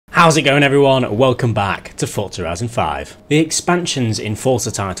How's it going, everyone? Welcome back to Forza Horizon 5. The expansions in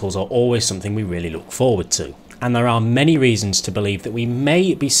Forza titles are always something we really look forward to, and there are many reasons to believe that we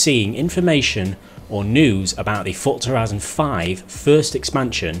may be seeing information or news about the Forza Horizon 5 first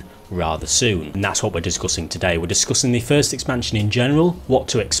expansion rather soon. And that's what we're discussing today. We're discussing the first expansion in general, what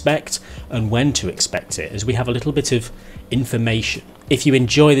to expect and when to expect it, as we have a little bit of information. If you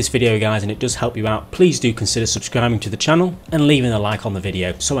enjoy this video, guys, and it does help you out, please do consider subscribing to the channel and leaving a like on the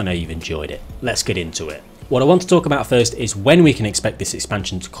video so I know you've enjoyed it. Let's get into it. What I want to talk about first is when we can expect this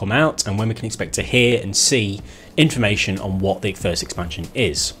expansion to come out and when we can expect to hear and see information on what the first expansion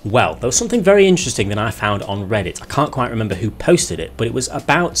is. Well, there was something very interesting that I found on Reddit. I can't quite remember who posted it, but it was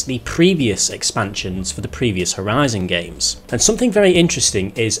about the previous expansions for the previous Horizon games. And something very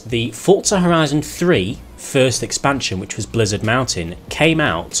interesting is the Forza Horizon 3 first expansion, which was Blizzard Mountain, came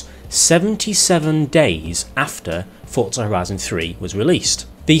out 77 days after Forza Horizon 3 was released.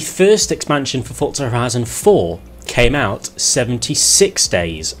 The first expansion for Forza Horizon 4 came out 76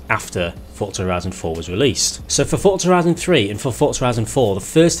 days after Forza Horizon 4 was released. So for Forza Horizon 3 and for Forza Horizon 4, the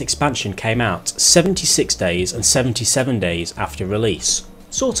first expansion came out 76 days and 77 days after release.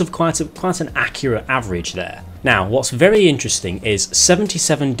 Sort of quite an accurate average there. Now, what's very interesting is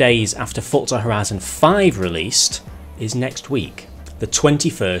 77 days after Forza Horizon 5 released is next week, the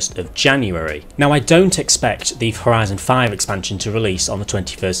 21st of January. Now, I don't expect the Horizon 5 expansion to release on the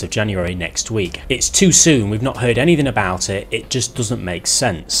 21st of January next week. It's too soon, we've not heard anything about it, it just doesn't make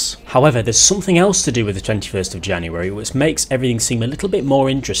sense. However, there's something else to do with the 21st of January which makes everything seem a little bit more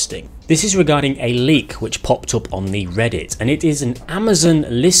interesting. This is regarding a leak which popped up on the Reddit, and it is an Amazon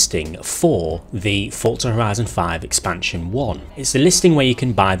listing for the Forza Horizon 5 Expansion 1. It's the listing where you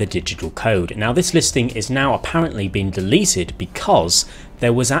can buy the digital code. Now, this listing is now apparently been deleted because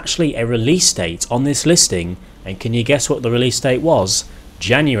there was actually a release date on this listing, and can you guess what the release date was?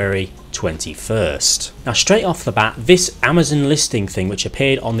 January 21st. Now, straight off the bat, this Amazon listing thing which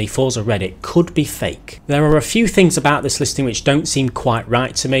appeared on the Forza Reddit could be fake. There are a few things about this listing which don't seem quite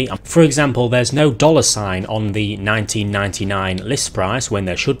right to me. For example, there's no $sign on the $19.99 list price when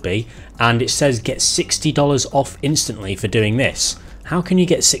there should be, and it says get $60 off instantly for doing this. How can you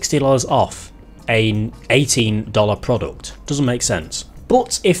get $60 off an $18 product? Doesn't make sense.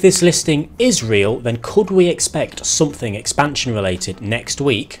 But if this listing is real, then could we expect something expansion related next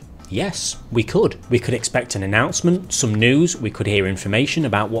week? Yes, we could. We could expect an announcement, some news, we could hear information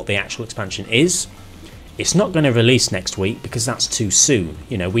about what the actual expansion is. It's not going to release next week because that's too soon.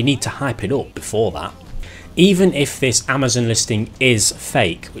 You know, we need to hype it up before that. Even if this Amazon listing is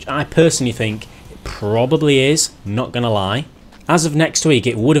fake, which I personally think it probably is, not going to lie. As of next week,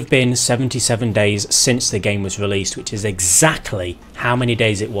 it would have been 77 days since the game was released, which is exactly how many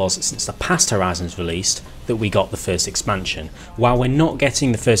days it was since the past Horizons released that we got the first expansion. While we're not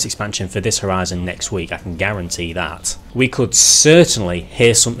getting the first expansion for this Horizon next week, I can guarantee that. We could certainly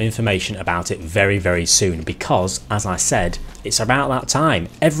hear some information about it very, very soon because, as I said, it's about that time.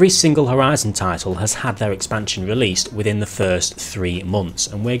 Every single Horizon title has had their expansion released within the first 3 months,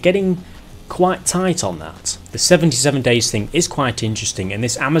 and we're getting quite tight on that. The 77 days thing is quite interesting, and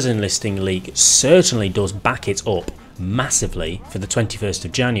this Amazon listing leak certainly does back it up massively for the 21st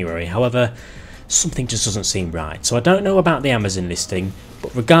of January. However, something just doesn't seem right. So I don't know about the Amazon listing,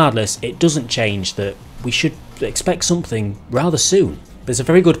 but regardless, it doesn't change that we should expect something rather soon. There's a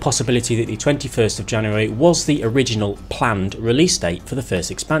very good possibility that the 21st of January was the original planned release date for the first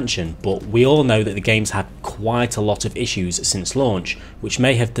expansion, but we all know that the game's had quite a lot of issues since launch, which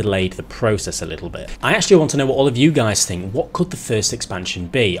may have delayed the process a little bit. I actually want to know what all of you guys think. What could the first expansion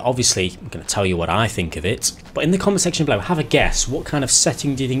be? Obviously, I'm going to tell you what I think of it, but in the comment section below, have a guess. What kind of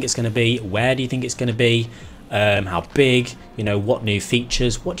setting do you think it's going to be? Where do you think it's going to be? How big? You know, what new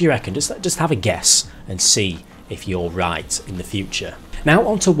features? What do you reckon? Just have a guess and see if you're right in the future. Now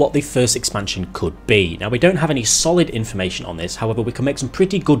on to what the first expansion could be. Now, we don't have any solid information on this, however we can make some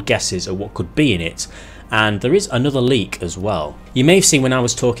pretty good guesses at what could be in it, and there is another leak as well. You may have seen when I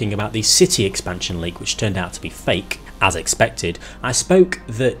was talking about the City expansion leak, which turned out to be fake, as expected. I spoke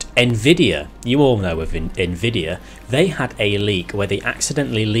that Nvidia, you all know of Nvidia, they had a leak where they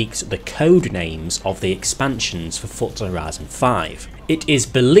accidentally leaked the code names of the expansions for Forza Horizon 5. It is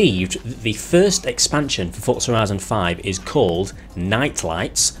believed that the first expansion for Forza Horizon 5 is called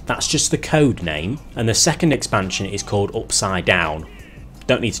Nightlights, that's just the code name, and the second expansion is called Upside Down.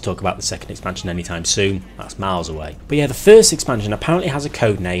 Don't need to talk about the second expansion anytime soon, that's miles away. But yeah, the first expansion apparently has a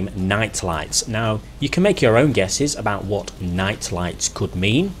code name, Nightlights. Now, you can make your own guesses about what Nightlights could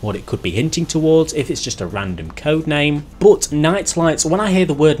mean, what it could be hinting towards, if it's just a random code name. But Nightlights, when I hear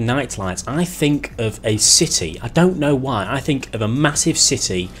the word Nightlights, I think of a city. I don't know why. I think of a massive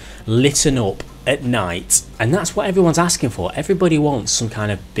city lit up at night, and that's what everyone's asking for. Everybody wants some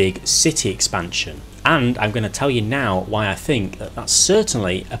kind of big city expansion. And I'm going to tell you now why I think that that's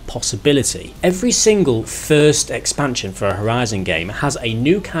certainly a possibility. Every single first expansion for a Horizon game has a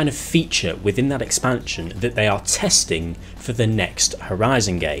new kind of feature within that expansion that they are testing for the next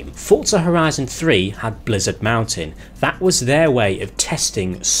Horizon game. Forza Horizon 3 had Blizzard Mountain. That was their way of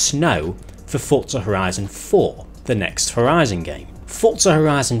testing snow for Forza Horizon 4, the next Horizon game. Forza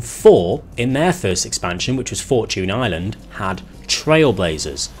Horizon 4, in their first expansion, which was Fortune Island, had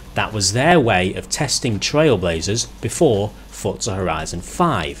Trailblazers. That was their way of testing Trailblazers before Forza Horizon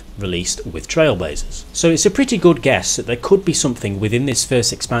 5 released with Trailblazers. So it's a pretty good guess that there could be something within this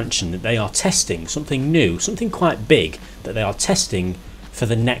first expansion that they are testing, something new, something quite big that they are testing for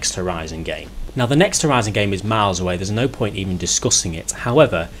the next Horizon game. Now the next Horizon game is miles away, there's no point even discussing it.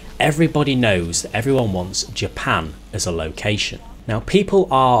 However, everybody knows that everyone wants Japan as a location. Now people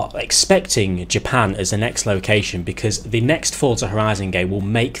are expecting Japan as the next location because the next Forza Horizon game will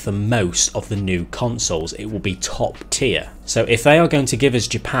make the most of the new consoles. It will be top tier. So if they are going to give us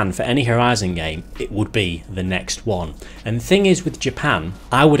Japan for any Horizon game, it would be the next one. And the thing is with Japan,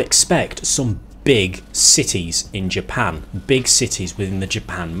 I would expect some big cities in Japan, big cities within the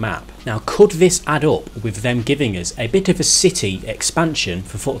Japan map. Now could this add up with them giving us a bit of a city expansion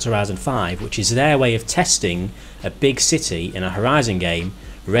for Forza Horizon 5, which is their way of testing a big city in a Horizon game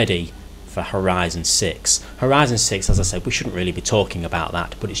ready for Horizon 6. Horizon 6, as I said, we shouldn't really be talking about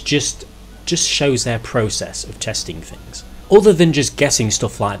that, but it's just shows their process of testing things. Other than just guessing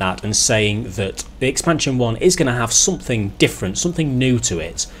stuff like that and saying that the expansion 1 is going to have something different, something new to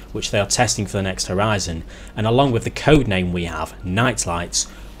it, which they are testing for the next Horizon, and along with the code name we have,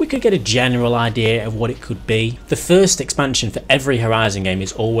 Nightlights, we could get a general idea of what it could be. The first expansion for every Horizon game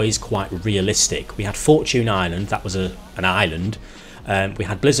is always quite realistic. We had Fortune Island, that was an island. We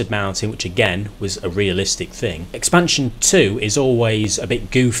had Blizzard Mountain, which again was a realistic thing. Expansion 2 is always a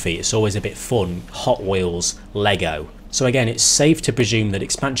bit goofy, it's always a bit fun, Hot Wheels, Lego. So again, it's safe to presume that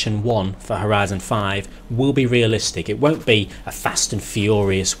expansion 1 for Horizon 5 will be realistic. It won't be a Fast and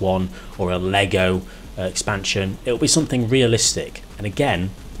Furious one or a Lego expansion. It'll be something realistic. And again,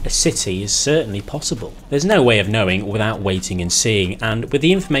 a city is certainly possible. There's no way of knowing without waiting and seeing, and with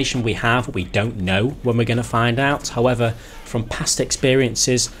the information we have, we don't know when we're going to find out. However, from past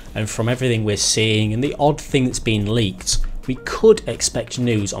experiences and from everything we're seeing and the odd thing that's been leaked, we could expect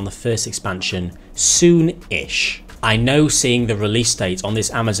news on the first expansion soon-ish. I know seeing the release date on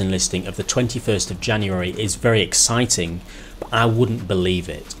this Amazon listing of the 21st of January is very exciting, but I wouldn't believe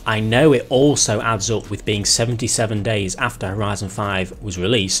it. I know it also adds up with being 77 days after Horizon 5 was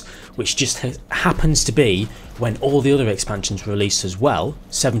released, which just happens to be when all the other expansions were released as well,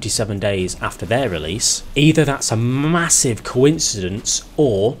 77 days after their release. Either that's a massive coincidence,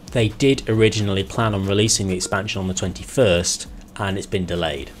 or they did originally plan on releasing the expansion on the 21st, and it's been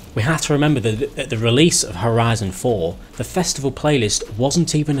delayed. We have to remember that at the release of Horizon 4, the festival playlist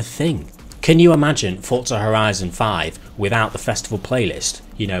wasn't even a thing. Can you imagine Forza Horizon 5 without the festival playlist?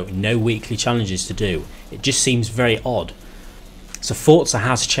 You know, no weekly challenges to do. It just seems very odd. So Forza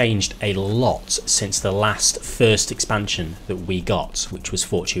has changed a lot since the last first expansion that we got, which was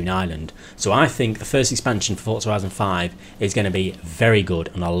Fortune Island. So I think the first expansion for Forza Horizon 5 is going to be very good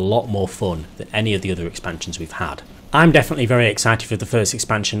and a lot more fun than any of the other expansions we've had. I'm definitely very excited for the first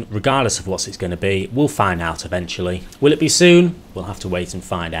expansion, regardless of what it's going to be. We'll find out eventually. Will it be soon? We'll have to wait and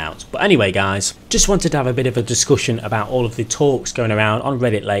find out. But anyway, guys, just wanted to have a bit of a discussion about all of the talks going around on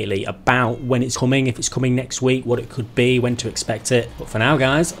Reddit lately about when it's coming, if it's coming next week, what it could be, when to expect it. But for now,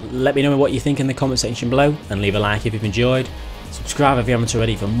 guys, let me know what you think in the comment section below, and leave a like if you've enjoyed. Subscribe if you haven't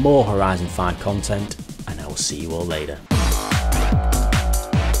already for more Horizon 5 content, and I will see you all later.